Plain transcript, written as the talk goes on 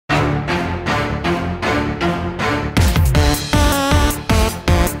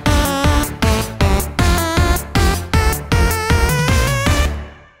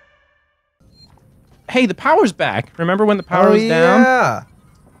Hey, the power's back. Remember when the power was down? Yeah.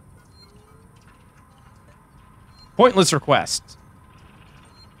 Pointless request.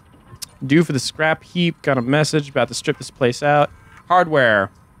 Due for the scrap heap. Got a message about to strip this place out. Hardware.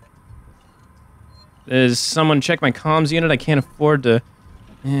 Does someone check my comms unit? I can't afford to...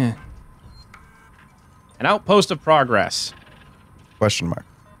 An outpost of progress. Question mark.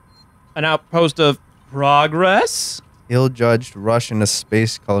 An outpost of progress? Ill-judged rush into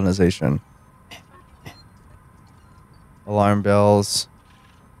space colonization. Alarm bells.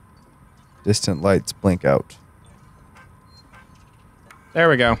 Distant lights blink out. There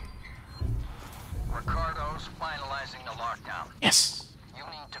we go. Ricardo's finalizing the lockdown. Yes. You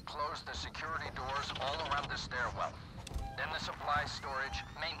need to close the security doors all around the stairwell. Then the supply storage,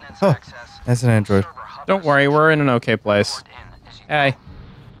 maintenance access. That's an android. server hub Don't worry, we're in an okay place. report in as you Hey.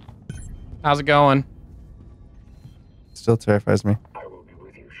 How's it going? Still terrifies me. I will be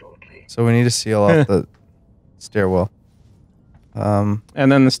with you shortly. So we need to seal off the stairwell.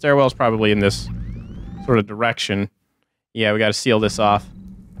 And then the stairwell's probably in this sort of direction. Yeah, we gotta seal this off.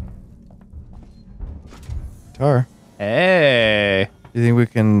 Guitar. Hey. Do you think we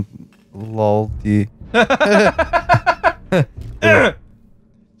can lull the...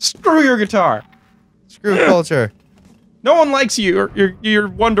 Screw your guitar. Screw culture. No one likes you or your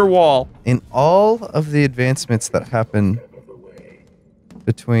Wonderwall. In all of the advancements that happen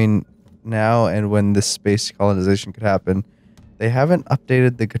between now and when this space colonization could happen, they haven't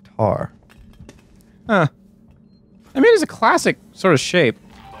updated the guitar. Huh. I mean, it's a classic sort of shape.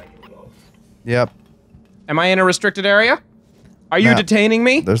 Yep. Am I in a restricted area? Are you No. detaining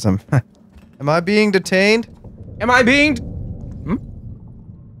me? There's some... Am I being detained? Am I being...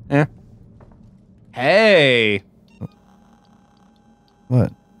 Yeah. Hey.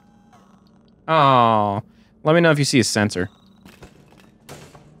 What? Oh. Let me know if you see a sensor.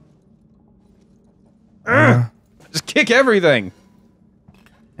 Just kick everything.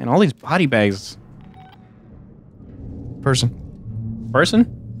 And all these body bags. Person. Person?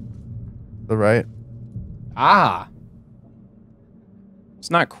 The right. Ah. It's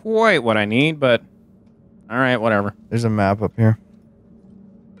not quite what I need, but... Alright, whatever. There's a map up here.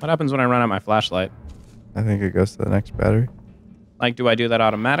 What happens when I run out my flashlight? I think it goes to the next battery. Like, do I do that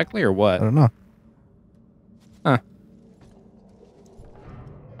automatically or I what? don't know. Huh.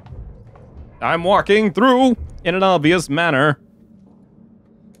 I'm walking through in an obvious manner.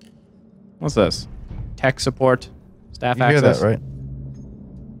 What's this? Tech support? Staff You access? hear that, right?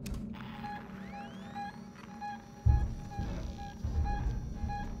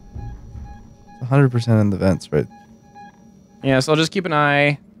 It's 100% in the vents, right? Yeah, so I'll just keep an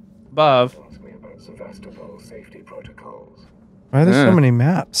eye above. Ask me about Sevastopol safety protocols. Why are there so Yeah. many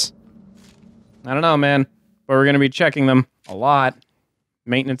maps? I don't know, man. But we're going to be checking them a lot.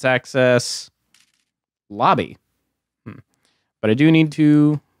 Maintenance access. Lobby. But I do need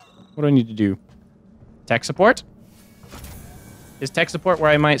to... What do I need to do? Tech support? Is tech support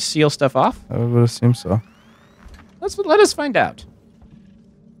where I might seal stuff off? I would assume so. Let us find out.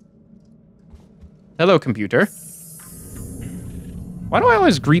 Hello, computer. Why do I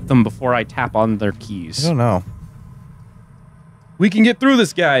always greet them before I tap on their I keys? don't know. We can get through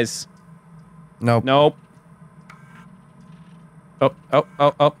this, guys. Nope. Nope. Oh.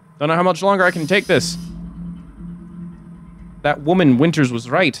 Don't know how much longer I can take this. That woman, Winters, was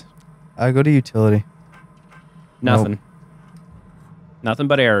right. I go to utility. Nothing. Nothing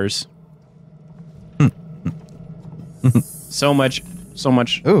but errors. So much.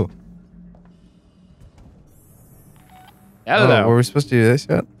 Ooh. Hello. Oh, were we supposed to do this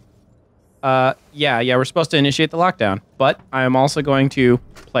yet? Yeah, we're supposed to initiate the lockdown, but I am also going to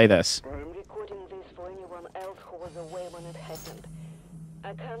play this. I'm recording this for anyone else who was away when it happened.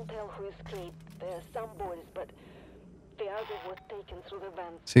 I can't tell who escaped. There are some boys, but the other was taken through the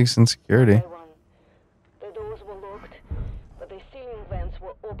vents. Seeks and security. by one. The doors were locked, but the ceiling vents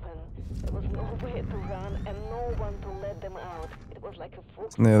were open. There was nowhere to run and no one to let them out. It was like a full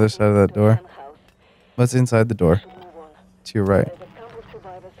on the other side of that door. house. What's inside the door? To move on. To your right. There's a couple of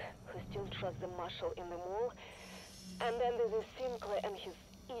survivors who still trust the marshal in the mall. And then there's a Sinclair and his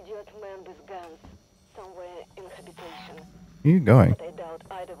idiot man with guns somewhere in habitation. Where are you going? But I doubt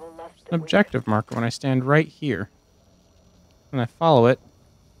either will last An objective marker when I stand right here. And I follow it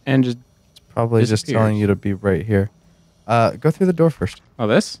and just... It's probably just Disappears. telling you to be right here. Go through the door first. Oh,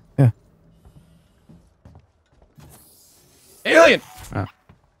 this? Yeah. Alien! Oh.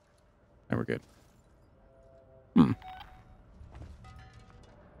 Now we're good.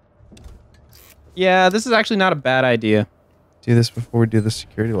 Yeah, this is actually not a bad idea. Do this before we do the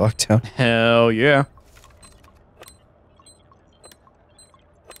security lockdown. Hell yeah.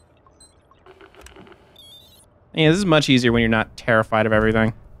 Yeah, this is much easier when you're not terrified of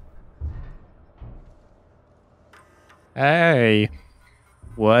everything. Hey,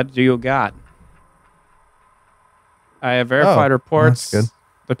 what do you got? I have verified reports. That's good.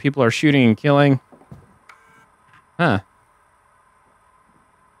 The people are shooting and killing. Huh.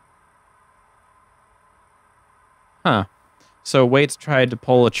 Huh. So Waits tried to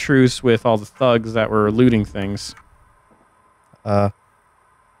pull a truce with all the thugs that were looting things. Let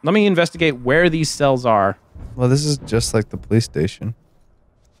me investigate where these cells are. Well, this is just like the police station,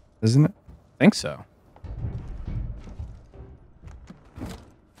 isn't it? I think so.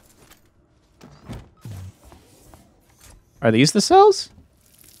 Are these the cells?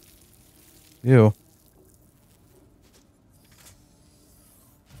 Ew.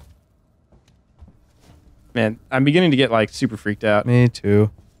 Man, I'm beginning to get like super freaked out Me too.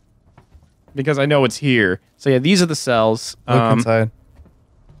 because I know it's here. So yeah, these are the cells. Look inside.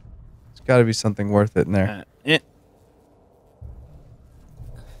 There's got to be something worth it in there.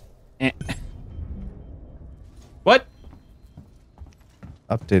 Eh. What?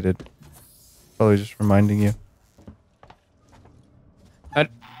 Updated. Probably just reminding you.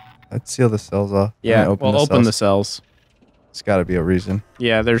 Let's seal the cells off. Yeah, Open open the cells. There's got to be a reason.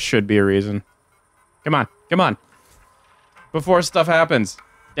 Yeah, there should be a reason. Come on, come on. Before stuff happens.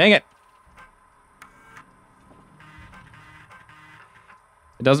 Dang it.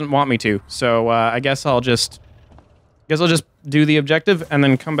 It doesn't want me to, so I guess I'll just do the objective and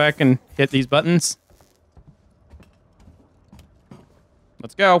then come back and hit these buttons.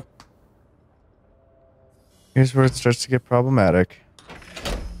 Let's go. Here's where it starts to get problematic.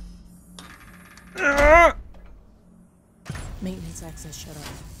 Maintenance access shut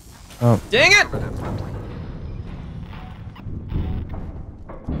off. Oh, Dang it!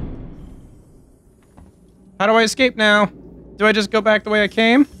 How do I escape now? Do I just go back the way I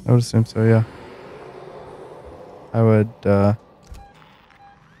came? I would assume so, yeah. I would, yeah.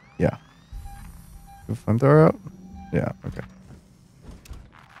 Do a flamethrower out? Yeah, okay.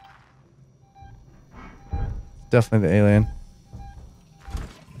 Definitely the alien.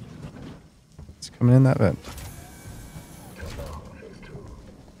 It's coming in that vent.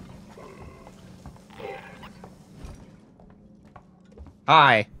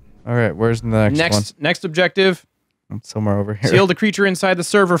 Hi. All right, where's the next one? Next objective. It's somewhere over here. Seal the creature inside the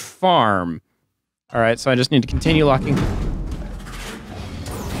server farm. All right, so I just need to continue locking.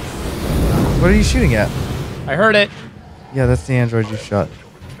 What are you shooting at? I heard it. Yeah, that's the android you shot.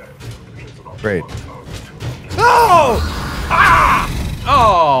 Great. Oh! Ah!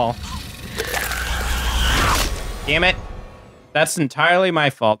 Oh! Damn it. That's entirely my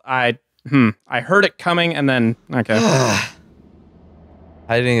fault. I heard it coming and then okay.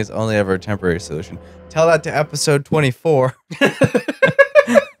 Hiding is only ever a temporary solution. Tell that to episode 24. All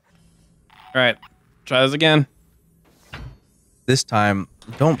right. Try this again. This time,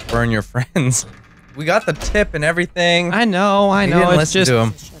 don't burn your friends. We got the tip and everything. I know. You didn't It's listen just to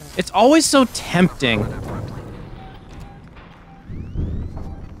him. it's always so tempting.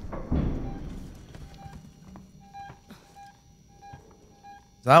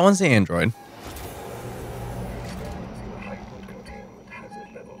 That one's the android. Heightened containment hazard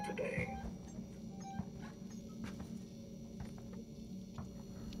level today.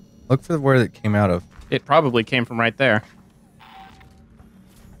 Look for where it came out of. It probably came from right there.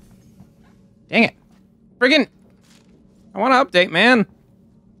 Dang it. Friggin'. I want to update, man.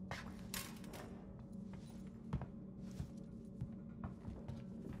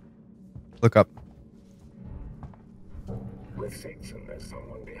 Look up. With Satan, there's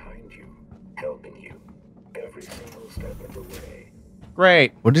someone behind you, helping you every single step of the way.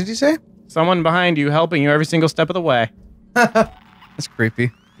 Great. What did you say? Someone behind you helping you every single step of the way. That's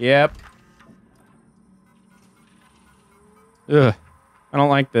creepy. Yep. Ugh. I don't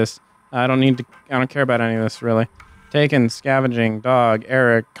like this. I don't care about any of this, really. Taken, scavenging, dog,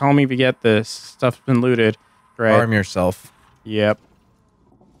 Eric, call me if you get this. Stuff's been looted. Great. Arm yourself. Yep.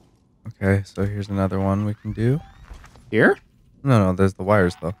 Okay, so here's another one we can do. Here? No, there's the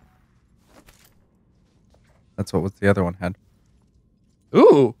wires, though. That's what the other one had.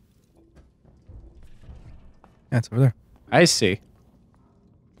 Ooh. Yeah, it's over there. I see.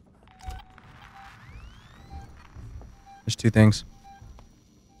 There's two things.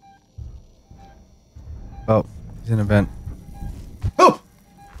 Oh, he's in a vent. Oh!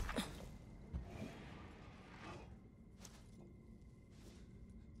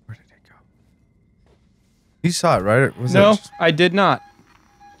 Where did it go? You saw it, right? Or was No, it just, I did not.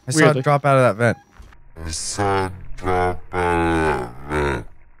 I saw weirdly. it drop out of that vent.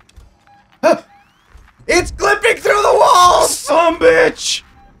 It's clipping through the walls! Some bitch!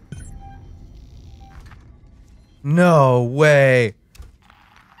 No way.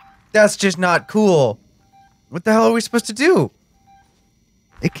 That's just not cool. What the hell are we supposed to do?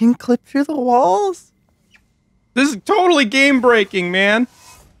 It can clip through the walls? This is totally game breaking, man.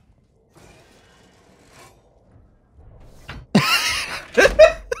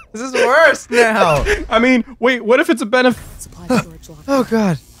 This is worse now. I mean, wait, what if it's a benefit? Supply storage locked. Oh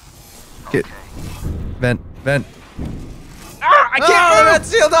god. Get vent. Ah, I can't Oh, move! that's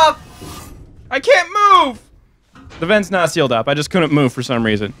sealed up. I can't move! The vent's not sealed up. I just couldn't move for some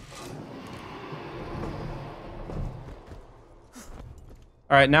reason.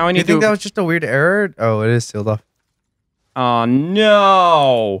 All right, now I Do need you think to... that was just a weird error? Oh, it is sealed off. Oh,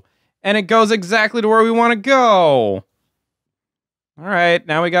 no! And it goes exactly to where we want to go. All right,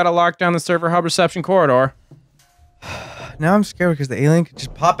 now we got to lock down the server hub reception corridor. Now I'm scared because the alien could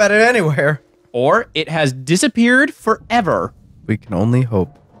just pop at it anywhere. Or it has disappeared forever. We can only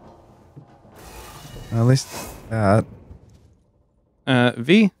hope. At least that.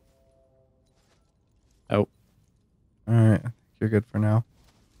 V? Oh. Alright, I think you're good for now.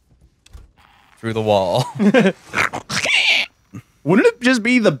 Through the wall. Wouldn't it just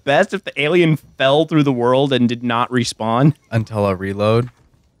be the best if the alien fell through the world and did not respawn? Until I reload.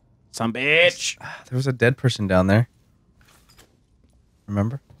 Some bitch. There was a dead person down there.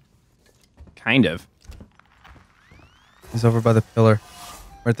 Remember? Kind of. He's over by the pillar.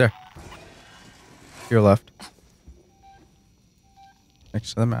 Right there. To your left.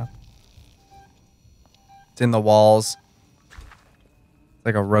 Next to the map. It's in the walls. It's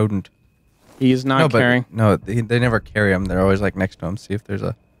like a rodent. He's not carrying. No, they never carry him. They're always like next to him. See if there's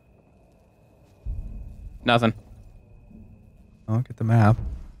a... Nothing. Oh, get the map.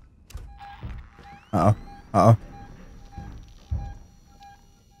 Uh-oh. Uh-oh.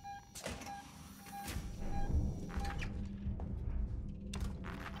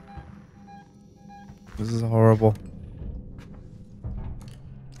 This is horrible.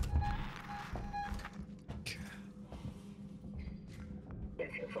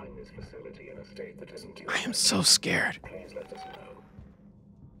 If you find this facility in a state that isn't your I am so scared. please let us know.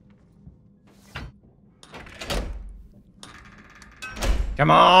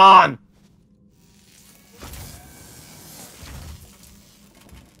 Come on!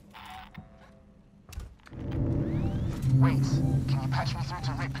 Wait, can you patch me through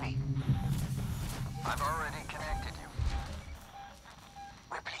to Ripley? I've already connected you.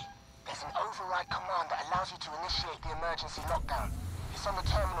 Ripley, there's an override command that allows you to initiate the emergency lockdown. It's on the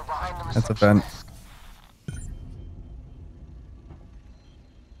terminal behind the That's a reception vent. desk.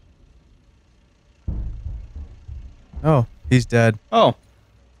 Oh, he's dead. Oh.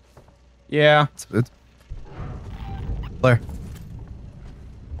 Yeah. It's Blair.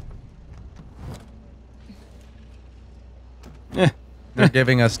 They're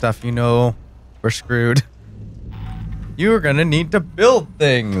giving us stuff, you know. We're screwed. You're gonna need to build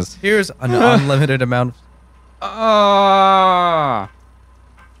things. Here's an unlimited amount of...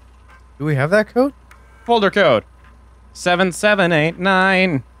 Do we have that code? Folder code.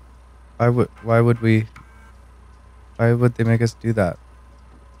 7789. Why would they make us do that?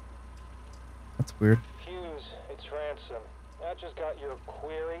 That's weird. Hughes, it's Ransom. I just got your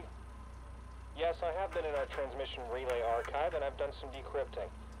query. Yes, I have been in our transmission relay archive, and I've done some decrypting.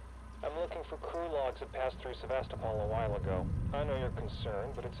 I'm looking for crew logs that passed through Sevastopol a while ago. I know you're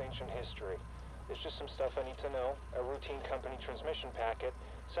concerned, but it's ancient history. There's just some stuff I need to know. A routine company transmission packet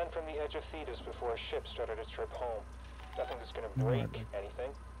sent from the edge of Thetis before a ship started its trip home. Nothing that's gonna break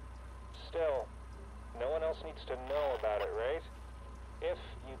anything. Still, no one else needs to know about it, right? If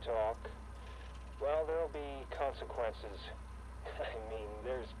you talk, well, there'll be consequences. I mean,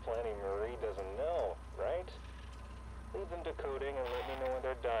 there's plenty Marie doesn't know, right? Leave them decoding and let me know when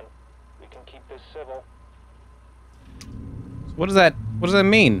they're done. We can keep this civil. What does that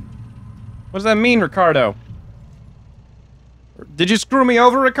mean? What does that mean, Ricardo? Did you screw me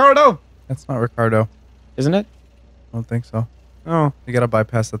over, Ricardo? That's not Ricardo. Isn't it? I don't think so. Oh. You gotta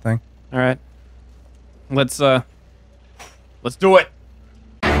bypass the thing. All right. Let's do it.